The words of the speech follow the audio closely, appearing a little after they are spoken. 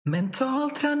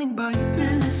Mental träning by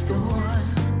Unestål.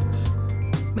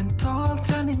 Mental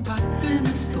träning by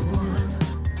Unestål.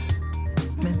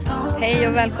 Hej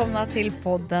och välkomna till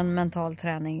podden Mental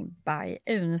träning by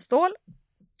Unestål.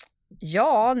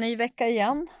 Ja, ny vecka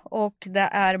igen och det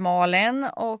är Malin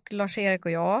och Lars-Erik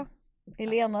och jag,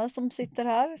 Helena, som sitter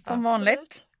här som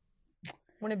vanligt.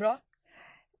 Mår ni bra?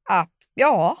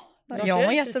 Ja, Lars-Erik jag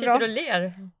mår jättebra. sitter och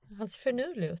ler. Han ser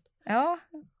förnulig ut. Ja,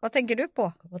 vad tänker du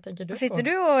på? Vad tänker du Vad sitter på?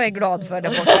 du och är glad för där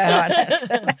borta i hörnet?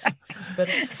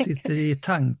 Sitter i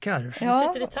tankar.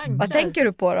 Ja, sitter i tankar. vad tänker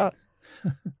du på då?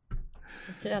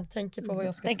 Jag tänker på vad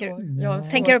jag ska Tänker få. du? Jag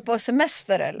får- Tänker du på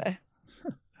semester eller? Att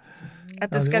du Ja,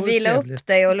 det ska vore vila trevligt. upp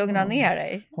dig och lugna ner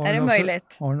dig? Är det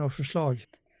möjligt? Har du några förslag?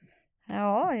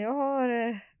 Ja,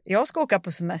 jag ska åka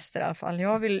på semester i alla fall.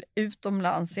 Jag vill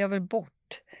utomlands, jag vill bort.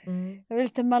 Mm. Jag vill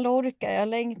till Mallorca, jag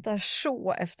längtar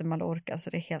så efter Mallorca så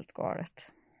det är helt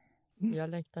galet. Jag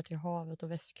längtar till havet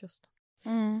och västkusten.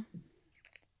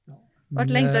 Vart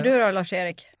längtar du då,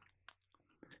 Lars-Erik?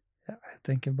 Jag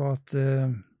tänker bara att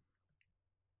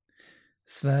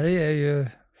Sverige är ju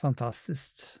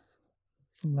fantastiskt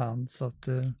som land, så att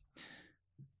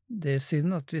det är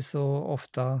synd att vi så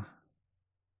ofta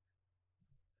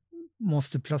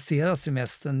måste placera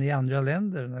semestern i andra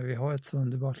länder när vi har ett så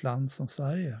underbart land som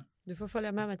Sverige. Du får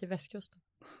följa med mig till västkusten.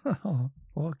 Ja,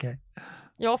 okej.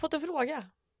 Jag har fått en fråga.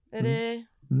 Är det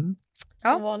Mm.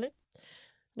 Ja. som vanligt?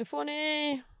 Nu får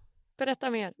ni berätta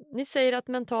mer. Ni säger att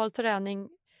mental träning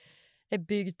är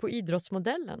byggd på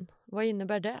idrottsmodellen. Vad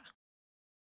innebär det?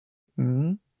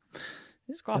 Mm.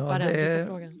 Skapa den det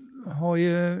på frågan. har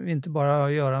ju inte bara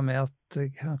att göra med att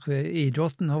kanske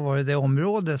idrotten har varit det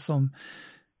område som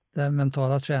där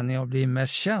mentala träning har blivit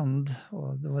mest känd,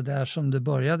 och det var där som det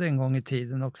började en gång i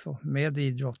tiden också med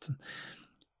idrotten.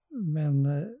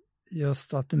 Men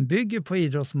just att den bygger på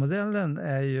idrottsmodellen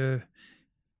är ju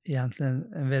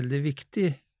egentligen en väldigt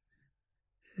viktig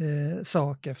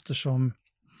sak, eftersom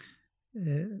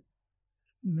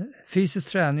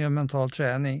fysisk träning och mental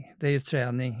träning, det är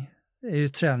ju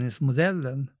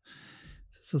träningsmodellen.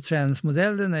 Så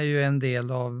träningsmodellen är ju en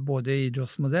del av både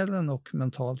idrottsmodellen och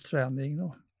mental träning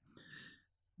då.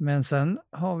 Men sen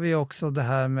har vi också det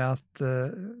här med att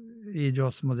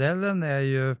idrottsmodellen är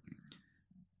ju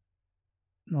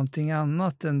någonting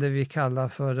annat än det vi kallar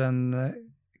för den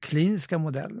kliniska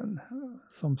modellen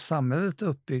som samhället är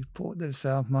uppbyggt på. Det vill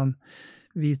säga att man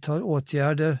vidtar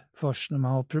åtgärder först när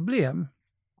man har problem.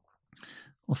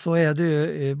 Och så är det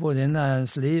ju både i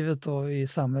näringslivet och i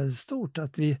samhället stort,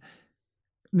 att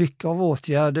mycket av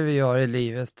åtgärder vi gör i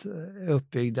livet är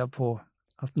uppbyggda på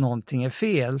att någonting är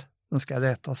fel. De ska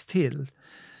rättas till.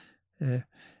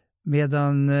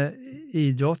 Medan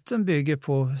idrotten bygger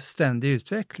på ständig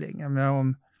utveckling. Jag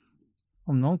menar,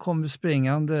 om någon kommer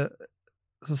springande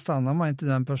så stannar man inte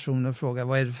den personen och frågar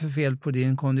vad är det för fel på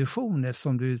din kondition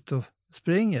eftersom du är ute och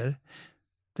springer.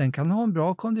 Den kan ha en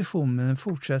bra kondition men den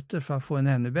fortsätter för att få en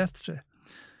ännu bättre.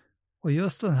 Och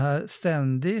just den här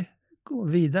ständig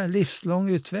vidare livslång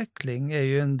utveckling är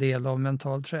ju en del av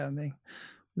mental träning.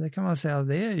 Det kan man säga,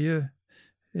 det är ju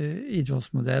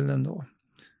idrottsmodellen då.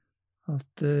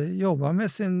 Att jobba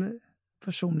med sin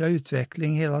personliga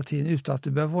utveckling hela tiden utan att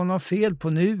det behöver vara något fel på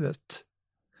nuet.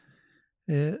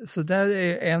 Så där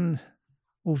är en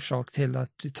orsak till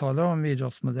att vi talar om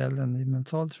idrottsmodellen i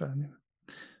mental träning.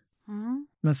 Mm.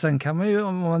 Men sen kan man ju,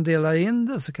 om man delar in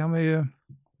det, så kan man ju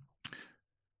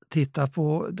titta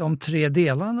på de 3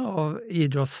 delarna av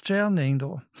idrottsträning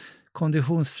då.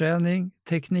 Konditionsträning,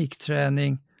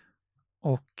 teknikträning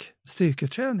och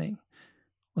styrketräning.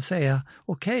 Och säga,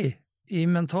 okej, i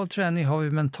mental träning har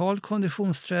vi mental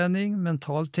konditionsträning,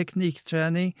 mental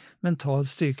teknikträning, mental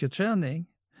styrketräning.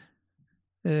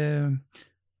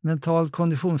 Mental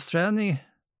konditionsträning,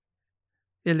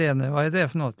 Helene, vad är det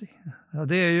för något? Ja,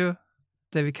 det är ju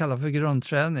det vi kallar för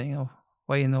grundträning, och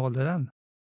vad innehåller den?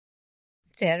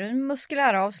 Det är den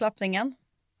muskulära avslappningen.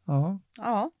 Ja.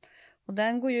 Ja, och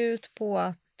den går ju ut på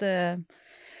att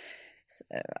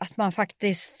man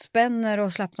faktiskt spänner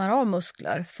och slappnar av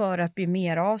muskler för att bli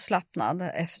mer avslappnad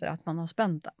efter att man har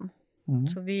spänt den. Mm.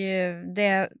 Så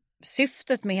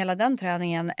syftet med hela den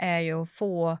träningen är ju att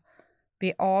få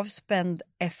bli avspänd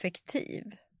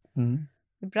effektiv. Mm.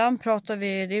 Ibland pratar det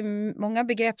är många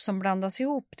begrepp som blandas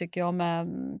ihop tycker jag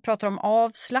pratar om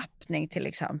avslappning till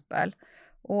exempel.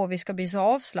 Och vi ska bli så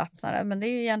avslappnade, men det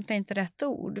är ju egentligen inte rätt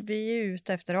ord. Vi är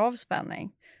ute efter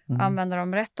avspänning. Använder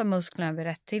de rätta musklerna vid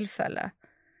rätt tillfälle.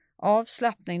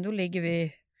 Avslappning,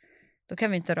 då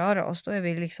kan vi inte röra oss. Då är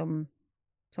vi liksom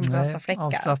som blöta fläckar.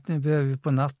 Avslappning behöver vi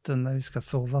på natten när vi ska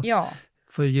sova. Ja.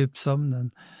 För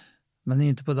djupsömnen. Men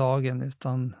inte på dagen,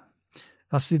 utan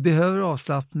Fast vi behöver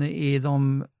avslappning i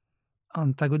de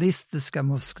antagonistiska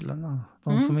musklerna.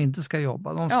 De som inte ska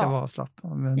jobba, de ska vara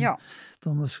avslappnade. Men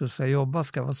de muskler som ska jobba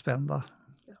ska vara spända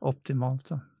optimalt.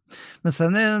 Men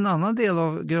sen är en annan del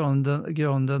av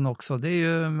grunden också, det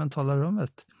är ju mentala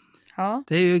rummet. Ja.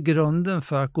 Det är ju grunden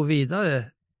för att gå vidare.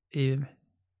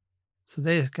 Så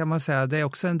det kan man säga, det är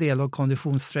också en del av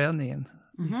konditionsträningen.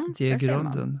 Det är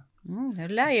grunden. Nu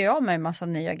lär jag mig en massa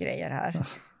nya grejer här.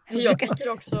 Jag tycker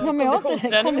också att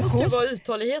konditionsträning måste ju vara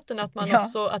uthålligheten, att man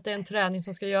också, att det är en träning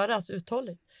som ska göras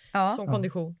uthålligt som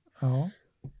kondition. Ja.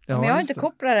 Men jag har inte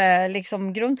kopplat det,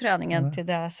 liksom, grundträningen till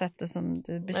det sättet som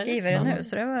du beskriver det nu,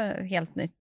 så det var helt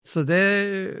nytt. Så det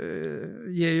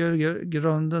ger ju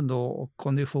grunden då och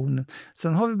konditionen.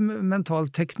 Sen har vi mental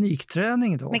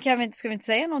teknikträning då. Men ska vi inte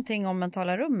säga någonting om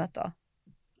mentala rummet då?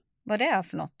 Vad det är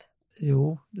för något?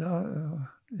 Jo,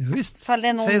 visst.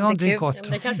 Säg någonting kort. Ja,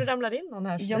 men det kanske ramlar in någon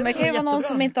här. Ja, men det kan ju vara någon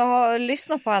som inte har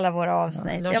lyssnat på alla våra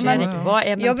avsnitt. Vad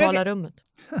är mentala rummet?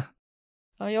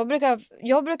 Ja, jag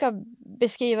brukar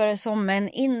beskriva det som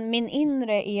min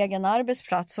inre egen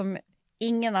arbetsplats som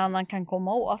ingen annan kan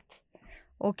komma åt.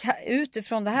 Och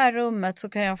utifrån det här rummet så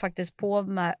kan jag faktiskt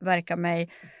påverka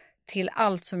mig till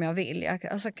allt som jag vill.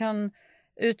 Jag kan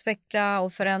utveckla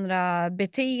och förändra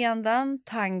beteenden,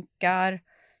 tankar,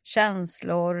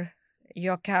 känslor.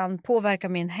 Jag kan påverka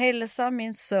min hälsa,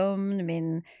 min sömn,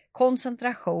 min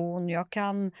koncentration. Jag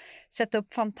kan sätta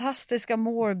upp fantastiska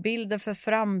målbilder för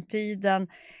framtiden.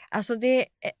 Alltså det är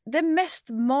det mest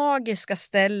magiska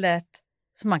stället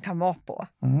som man kan vara på.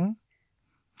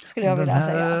 Skulle jag vilja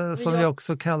säga. Som jag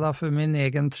också kallar för min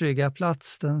egen trygga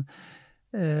plats.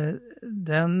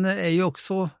 Den är ju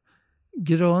också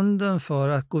grunden för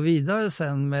att gå vidare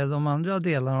sen med de andra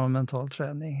delarna av mental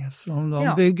träning. Så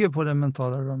de bygger på det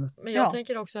mentala rummet. Men jag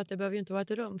tänker också att det behöver ju inte vara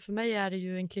ett rum. För mig är det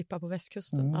ju en klippa på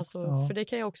västkusten. För det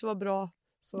kan ju också vara bra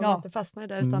så man inte fastnar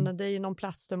där. Utan det är ju någon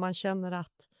plats där man känner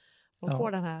att man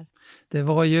får den här. Det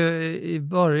var ju i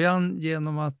början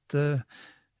genom att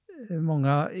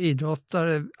många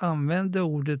idrottare använde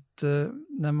ordet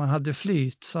när man hade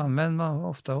flyt, så använde man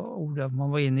ofta ordet att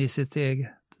man var inne i sitt eget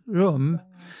rum,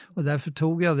 och därför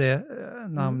tog jag det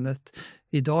namnet.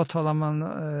 Idag talar man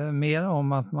mer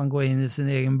om att man går in i sin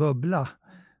egen bubbla,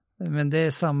 men det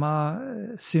är samma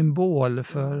symbol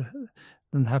för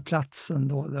den här platsen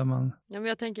då där man... Ja,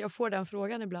 men jag får den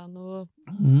frågan ibland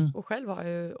och själv har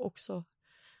jag ju också,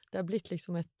 det har blivit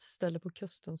liksom ett ställe på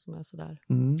kusten som är sådär.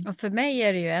 Och för mig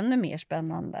är det ju ännu mer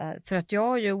spännande. För att jag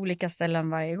har ju olika ställen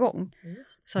varje gång.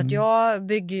 Så att jag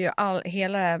bygger ju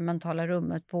hela det här mentala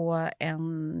rummet på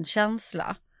en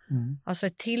känsla. Alltså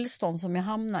ett tillstånd som jag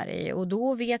hamnar i. Och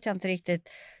då vet jag inte riktigt.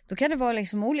 Då kan det vara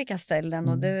liksom olika ställen.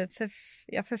 Och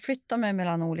jag förflyttar mig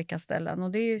mellan olika ställen.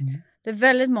 Och det är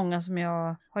väldigt många som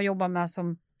jag har jobbat med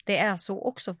som det är så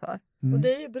också för. Och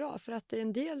det är ju bra, för att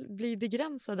en del blir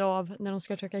begränsade av när de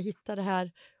ska försöka hitta det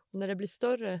här. Och när det blir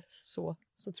större så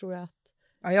tror jag att...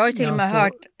 Ja, jag har ju till och med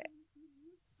hört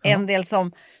en del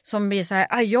som blir så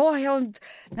här,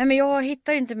 jag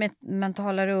hittar inte mitt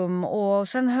mentala rum, och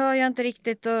sen hör jag inte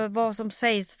riktigt vad som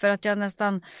sägs för att jag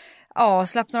nästan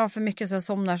slappnar av för mycket så jag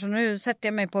somnar, så nu sätter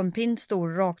jag mig på en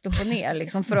pinnstol rakt upp och ner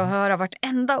liksom, för att höra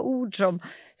vartenda ord som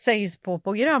sägs på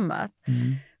programmet.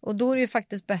 Och då är det ju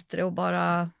faktiskt bättre att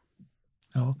bara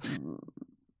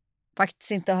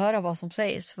faktiskt inte höra vad som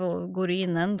sägs, för går det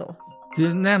in ändå.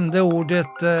 Du nämnde ordet...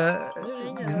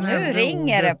 Nu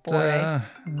ringer det på dig.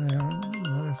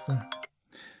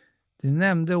 Du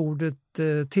nämnde ordet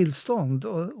tillstånd,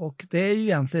 och det är ju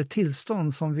egentligen ett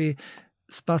tillstånd som vi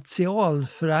spatial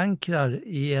förankrar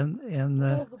i en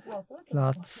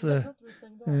plats.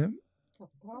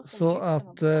 Så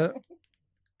att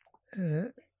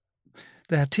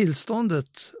det här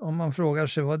tillståndet, om man frågar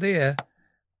sig vad det är,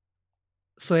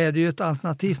 så är det ju ett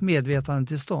alternativt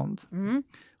medvetandetillstånd.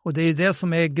 Och det är det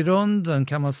som är grunden,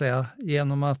 kan man säga,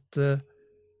 genom att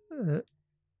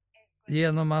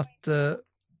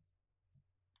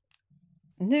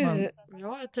nu... Jag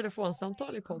har ett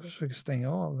telefonsamtal i podden. Jag försöker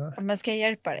stänga av här. Men ska jag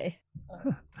hjälpa dig?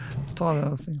 Ta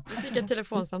det. Vi fick ett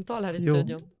telefonsamtal här i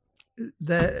studion.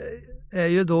 Det är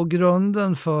ju då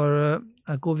grunden för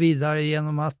att gå vidare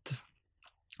genom att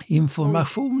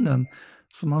informationen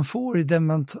som man får i det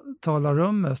mentala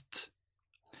rummet,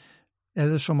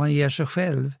 eller som man ger sig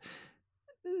själv,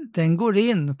 den går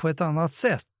in på ett annat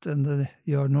sätt än det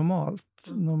gör normalt.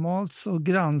 Normalt så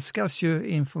granskas ju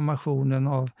informationen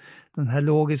av den här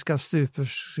logiska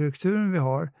superstrukturen vi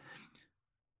har.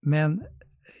 Men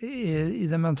i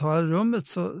det mentala rummet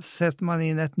så sätter man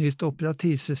in ett nytt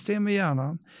operativsystem i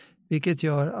hjärnan. vilket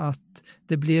gör att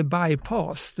det blir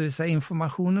bypass, det vill säga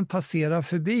informationen passerar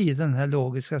förbi den här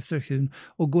logiska strukturen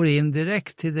och går in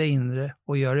direkt till det inre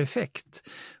och gör effekt.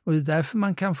 Och det är därför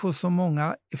man kan få så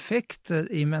många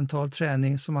effekter i mental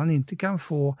träning som man inte kan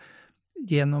få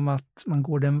genom att man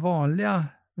går den vanliga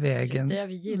vägen det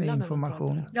vi gillar med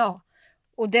information. Med ja,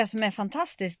 och det som är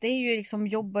fantastiskt det är ju liksom,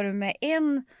 jobbar du med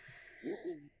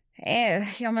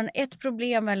ett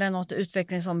problem eller något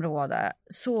utvecklingsområde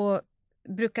så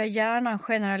brukar hjärnan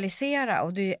generalisera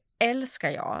och det älskar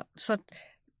jag. Så att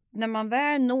när man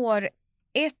väl når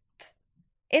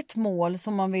ett mål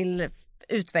som man vill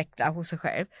utveckla hos sig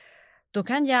själv, då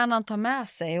kan hjärnan ta med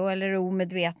sig, eller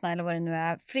omedvetna eller vad det nu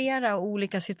är, flera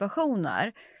olika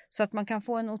situationer. Så att man kan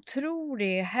få en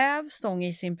otrolig hävstång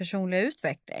i sin personliga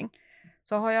utveckling.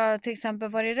 Så har jag till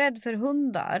exempel varit rädd för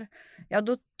hundar, ja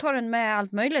då tar den med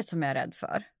allt möjligt som jag är rädd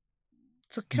för.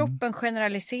 Så kroppen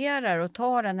generaliserar och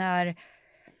tar den här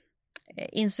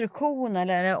instruktionen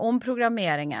eller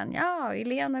omprogrammeringen. Ja,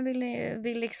 Elena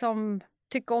vill liksom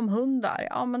tycka om hundar.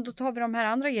 Ja, men då tar vi de här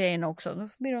andra grejerna också. Då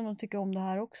blir de att tycka om det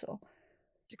här också.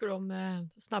 Tycker du om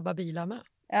snabba bilar med?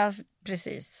 Ja,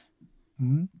 precis.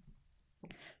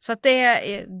 Så att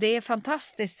det är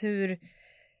fantastiskt hur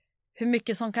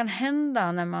mycket som kan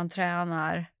hända när man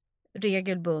tränar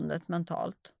regelbundet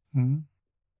mentalt.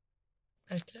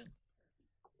 Verkligen.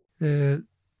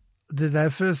 Det är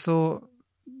därför så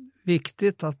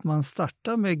viktigt att man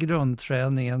startar med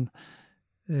grundträningen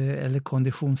eller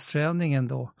konditionsträningen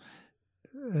då.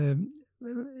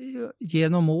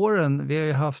 Genom åren, vi har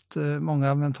ju haft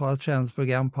många mentala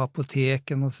träningsprogram på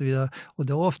apoteken och så vidare, och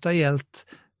det har ofta gällt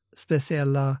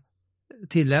speciella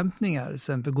tillämpningar, till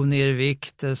exempel gå ner i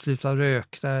vikt, sluta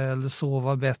röka eller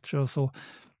sova bättre och så.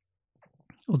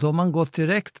 Och då har man gått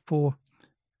direkt på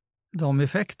de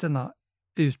effekterna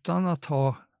utan att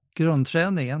ha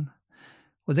grundträningen.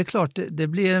 Och det är klart, det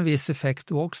blir en viss effekt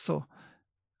då också.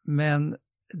 Men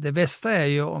det bästa är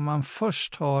ju om man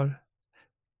först har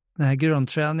den här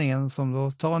grundträningen som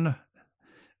då tar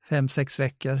 5-6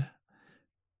 veckor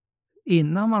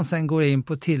innan man sen går in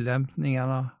på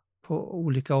tillämpningarna på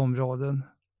olika områden.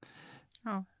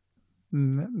 Ja.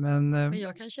 Men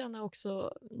jag kan känna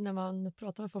också när man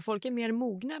pratar med folk är mer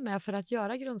mogna med för att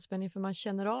göra grundspänning, för man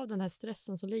känner av den här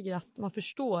stressen som ligger, att man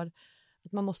förstår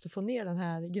att man måste få ner den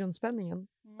här grundspänningen.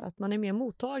 Att man är mer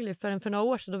mottaglig. För några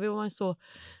år sedan då var man så,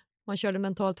 man körde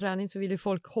mental träning så ville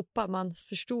folk hoppa, man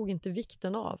förstod inte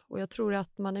vikten av. Och jag tror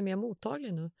att man är mer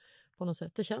mottaglig nu på något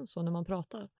sätt. Det känns så när man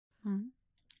pratar.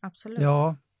 Absolut.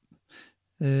 Ja,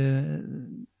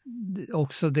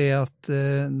 också det att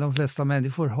de flesta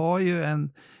människor har ju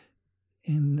en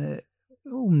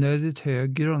onödigt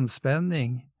hög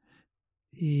grundspänning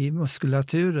i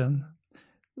muskulaturen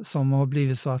som har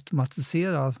blivit så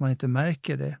automatiserad att man inte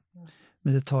märker det.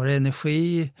 Men det tar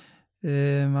energi,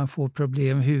 man får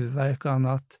problem, huvudvärk och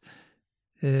annat.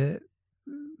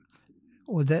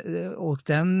 Och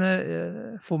den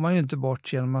får man ju inte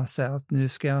bort genom att säga att nu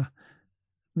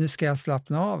ska jag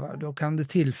slappna av här. Då kan det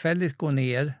tillfälligt gå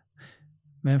ner.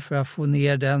 Men för att få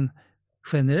ner den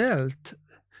generellt,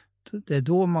 det är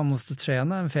då man måste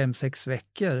träna en 5-6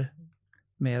 veckor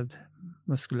med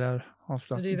muskulär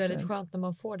avslappning. Det är väldigt skönt när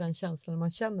man får den känslan, när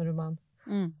man känner hur man...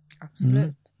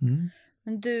 Absolut.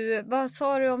 Men du, vad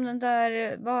sa du om den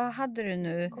där, vad hade du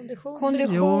nu? Kondition.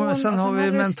 Jo, men sen har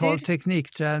vi mental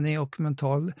teknikträning och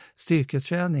mental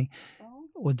styrketräning.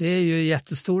 Och det är ju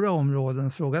jättestora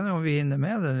områden. Frågan är om vi är inne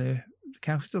med det nu.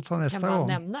 Kanske ska ta nästa gång. Kan man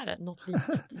nämna det? Något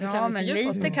litet? Ja, men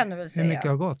lite kan du väl säga. Hur mycket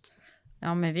har gått?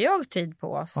 Ja, men vi har tid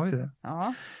på oss. Har vi det?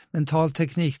 Ja. Mental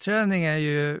teknikträning är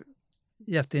ju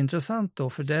jätteintressant då.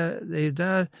 För det är ju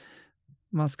där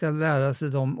man ska lära sig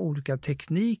de olika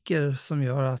tekniker som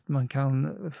gör att man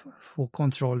kan få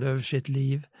kontroll över sitt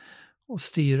liv och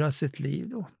styra sitt liv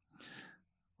då.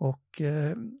 Och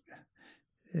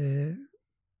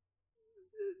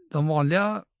de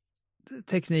vanliga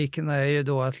teknikerna är ju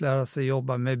då att lära sig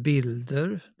jobba med bilder,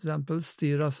 till exempel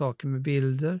styra saker med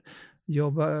bilder,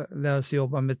 lära sig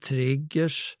jobba med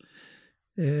triggers.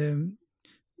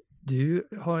 Du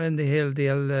har en hel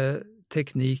del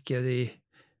tekniker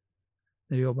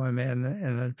när du jobbar med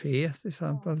NLP till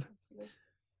exempel.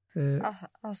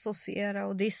 Associera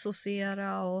och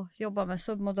dissociera och jobba med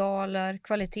submodaler,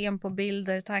 kvaliteten på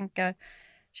bilder, tankar,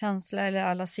 känsla eller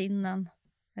alla sinnen.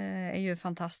 Är ju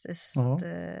fantastiskt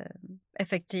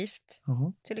effektivt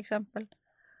till exempel.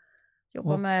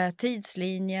 Jobba med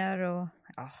tidslinjer och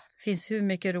det finns hur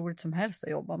mycket roligt som helst att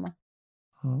jobba med.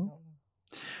 Ja.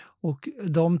 Och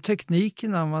de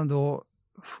teknikerna man då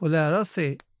får lära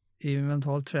sig i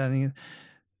mental träning,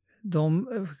 de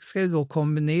ska ju då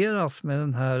kombineras med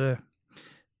den här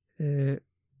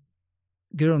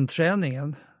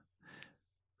grundträningen.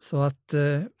 Så att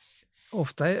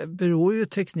ofta beror ju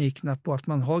teknikerna på att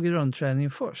man har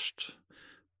grundträning först.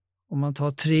 Om man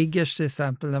tar triggers till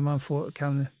exempel, där man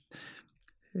kan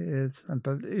till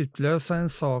exempel utlösa en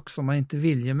sak som man inte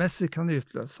viljemässigt kan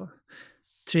utlösa.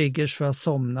 Triggers för att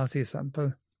somna till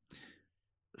exempel.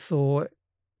 Så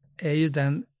är ju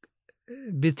den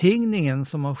betingningen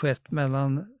som har skett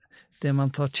mellan det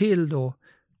man tar till då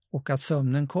och att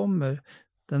sömnen kommer,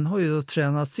 den har ju då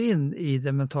tränats in i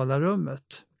det mentala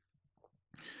rummet.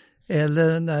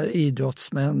 Eller när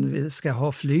idrottsmän ska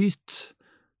ha flyt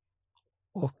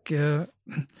och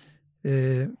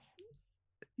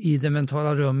i det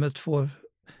mentala rummet får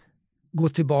gå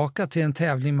tillbaka till en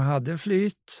tävling man hade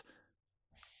flyt,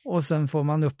 och sen får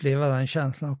man uppleva den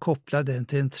känslan och koppla den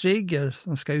till en trigger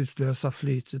som ska utlösa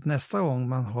flytet nästa gång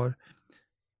man har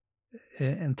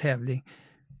en tävling.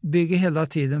 Bygger hela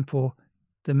tiden på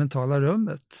det mentala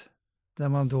rummet där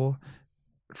man då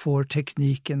får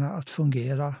teknikerna att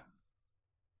fungera.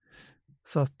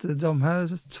 Så att de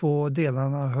här två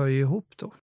delarna hör ju ihop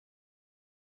då.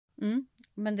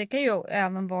 Men det kan ju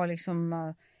även vara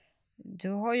liksom, du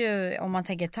har ju, om man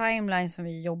tänker timeline som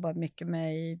vi jobbar mycket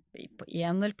med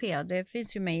i NLP, det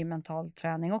finns ju med i mental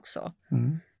träning också.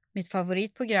 Mitt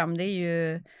favoritprogram, det är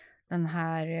ju den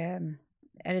här,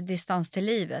 är det Distans till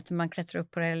livet? Man klättrar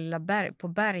upp på det lilla på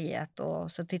berget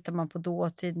och så tittar man på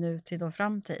dåtid, nutid och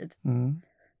framtid.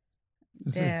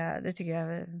 Det tycker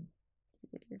jag är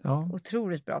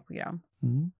otroligt bra program.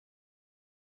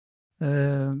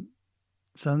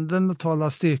 Sen den mentala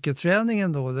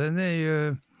styrketräningen då, den är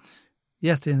ju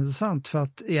jätteintressant, för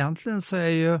att egentligen så är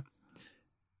ju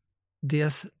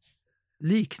det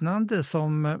liknande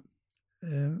som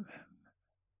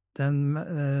den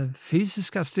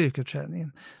fysiska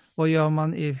styrketräningen. Vad gör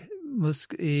man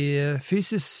i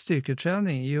fysisk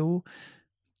styrketräning? Jo,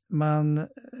 man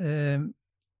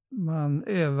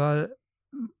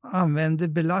använder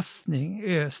belastning,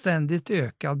 ständigt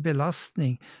ökad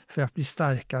belastning för att bli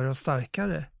starkare och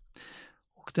starkare.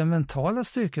 Och den mentala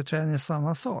styrketräningen är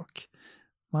samma sak.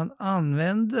 Man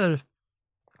använder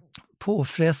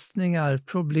påfrestningar,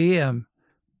 problem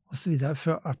och så vidare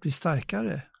för att bli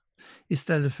starkare.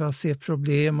 Istället för att se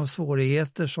problem och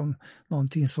svårigheter som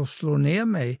någonting som slår ner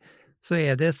mig, så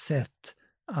är det ett sätt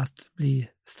att bli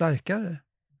starkare.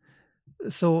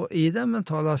 Så i den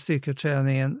mentala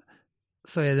styrketräningen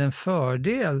så är det en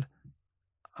fördel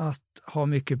att ha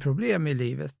mycket problem i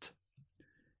livet.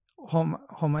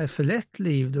 Har man ett för lätt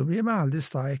liv, då blir man aldrig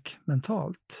stark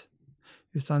mentalt.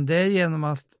 Utan det är genom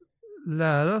att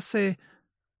lära sig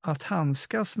att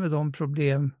handskas med de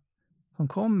problem som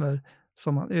kommer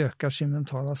som man ökar sin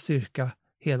mentala styrka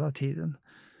hela tiden.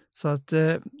 Så att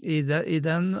i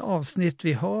den avsnitt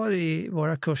vi har i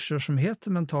våra kurser som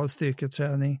heter mental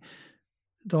styrketräning,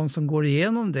 de som går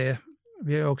igenom det,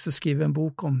 vi har också skrivit en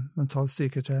bok om mental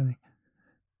styrketräning,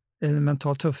 eller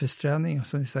mental tuffhetsträning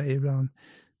som vi säger ibland.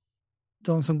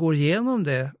 De som går igenom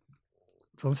det,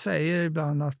 de säger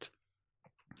ibland att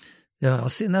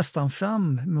jag ser nästan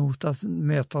fram emot att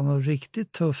möta något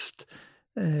riktigt tufft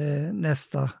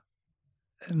nästa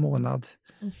månad.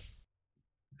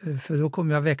 För då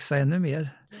kommer jag växa ännu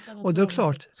mer. Och då är det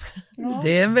klart,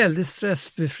 det är en väldigt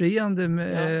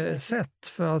stressbefriande sätt,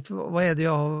 för att vad är det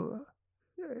jag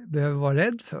behöver vara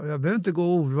rädd för? Jag behöver inte gå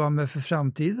och oroa mig för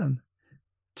framtiden.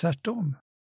 Tvärtom.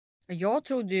 Jag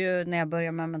trodde ju när jag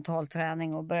började med mental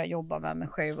träning och började jobba med mig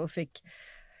själv och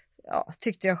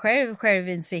tyckte jag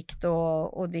självinsikt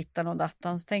och dittan och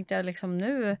dattan, så tänkte jag liksom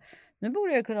nu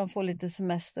borde jag kunna få lite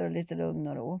semester och lite lugn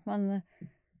och ro. Men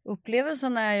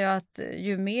upplevelsen är ju att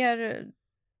ju mer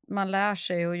man lär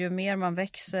sig och ju mer man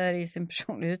växer i sin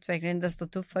personliga utveckling, desto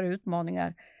tuffare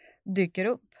utmaningar dyker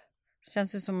upp. Det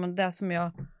känns ju som det som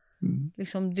jag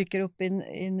liksom dyker upp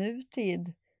i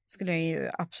nutid skulle jag ju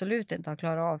absolut inte ha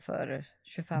klarat av för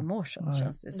 25 år sedan.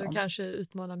 Känns det som. Du kanske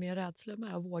utmanar mer rädsla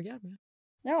med och vågar med.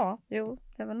 Ja, jo,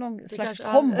 det är väl någon slags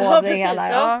kombo av det hela.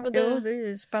 Ja, det är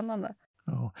ju spännande.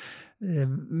 Ja.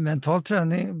 Mental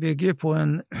träning bygger på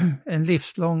en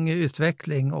livslång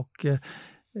utveckling och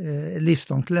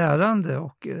livslångt lärande,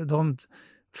 och de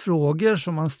frågor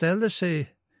som man ställer sig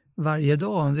varje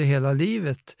dag under hela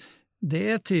livet,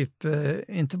 det är typ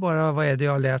inte bara vad är det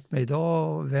jag har lärt mig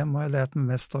idag och vem har jag lärt mig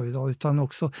mest av idag, utan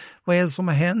också vad är det som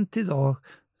har hänt idag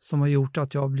som har gjort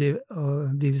att jag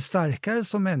blivit starkare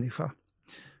som människa.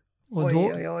 Och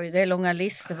oj, det är långa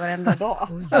listor varenda dag.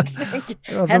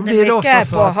 Ja, händer mycket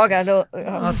här på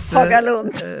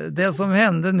Hagalund. Det som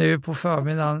hände nu på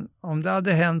förmiddagen, om det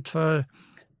hade hänt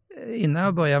innan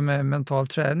jag började med mental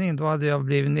träning, då hade jag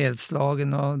blivit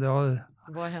nedslagen och det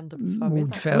Vad hände på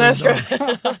mordfällda.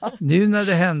 Nu när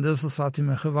det hände så sa jag till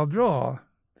mig själv, vad bra.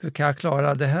 Hur kan jag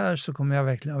klara det här så kommer jag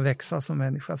verkligen att växa som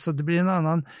människa. Så det blir en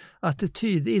annan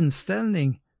attityd,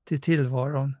 inställning till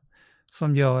tillvaron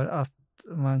som gör att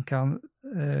man kan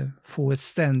få ett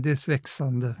ständigt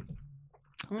växande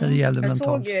när det gäller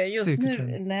mental styrketräning. Jag såg just nu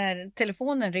styrketräning. när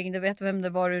telefonen ringde, vet du vem det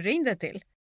var du ringde till?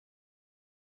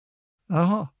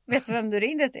 Jaha. Vet du vem du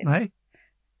ringde till? Nej.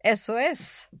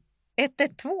 SOS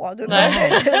 112. Du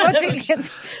Nej. det var tydligen...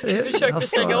 Jag försökte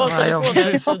stänga av jag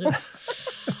telefonen.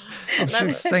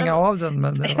 försökte stänga av den,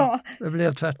 men det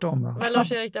blev tvärtom. Ja. Men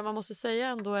Lars-Erik, det man måste säga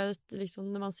ändå är att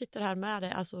liksom, när man sitter här med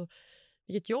det, alltså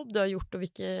vilket jobb du har gjort och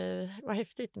vad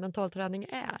häftigt mental träning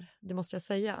är. Det måste jag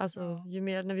säga. Alltså, ju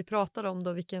mer när vi pratar om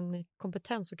då, vilken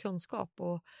kompetens och kunskap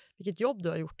och vilket jobb du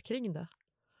har gjort kring det.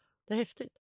 Det är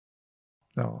häftigt.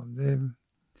 Ja, det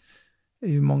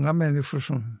är ju många människor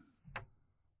som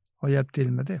har hjälpt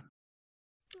till med det.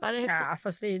 Ja, det är häftigt. Ja,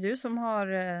 fast det är du som har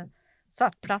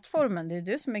satt plattformen. Det är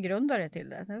du som är grundare till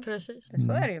det. Precis.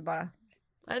 Så är det ju bara.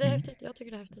 Ja, det är häftigt. Jag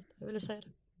tycker det är häftigt. Jag ville säga det.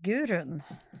 Gurun.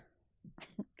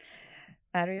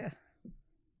 Är det ju.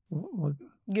 Och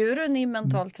Gurun i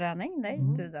mental träning, nej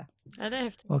du det. Ja, det är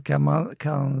häftigt. vad kan man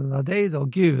kalla dig då?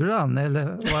 Guran? Eller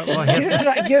vad heter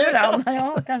det? Guran,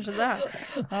 ja kanske det.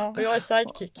 Ja. Och jag är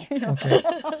sidekick. Okay.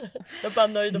 Jag är bara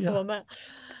nöjd att få vara med.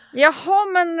 Jaha,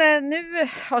 men nu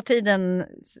har tiden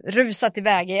rusat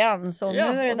iväg igen. Så nu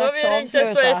är det dags att avsluta. Nu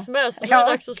har vi ringt SOS med, så nu är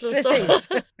det dags att sluta. Precis.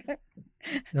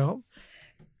 Ja,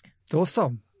 då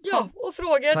så. Ja, och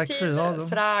frågor Tack till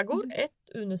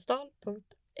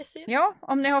fragor@unestal.se. Ja,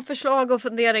 om ni har förslag och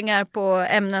funderingar på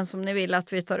ämnen som ni vill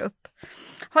att vi tar upp.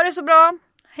 Ha det så bra.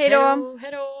 Hej då.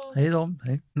 Hej då. Hej då.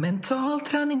 Hej. Mental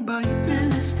träning by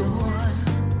Unestål.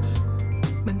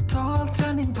 Mental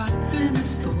träning by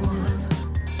Unestål.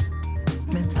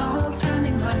 Mental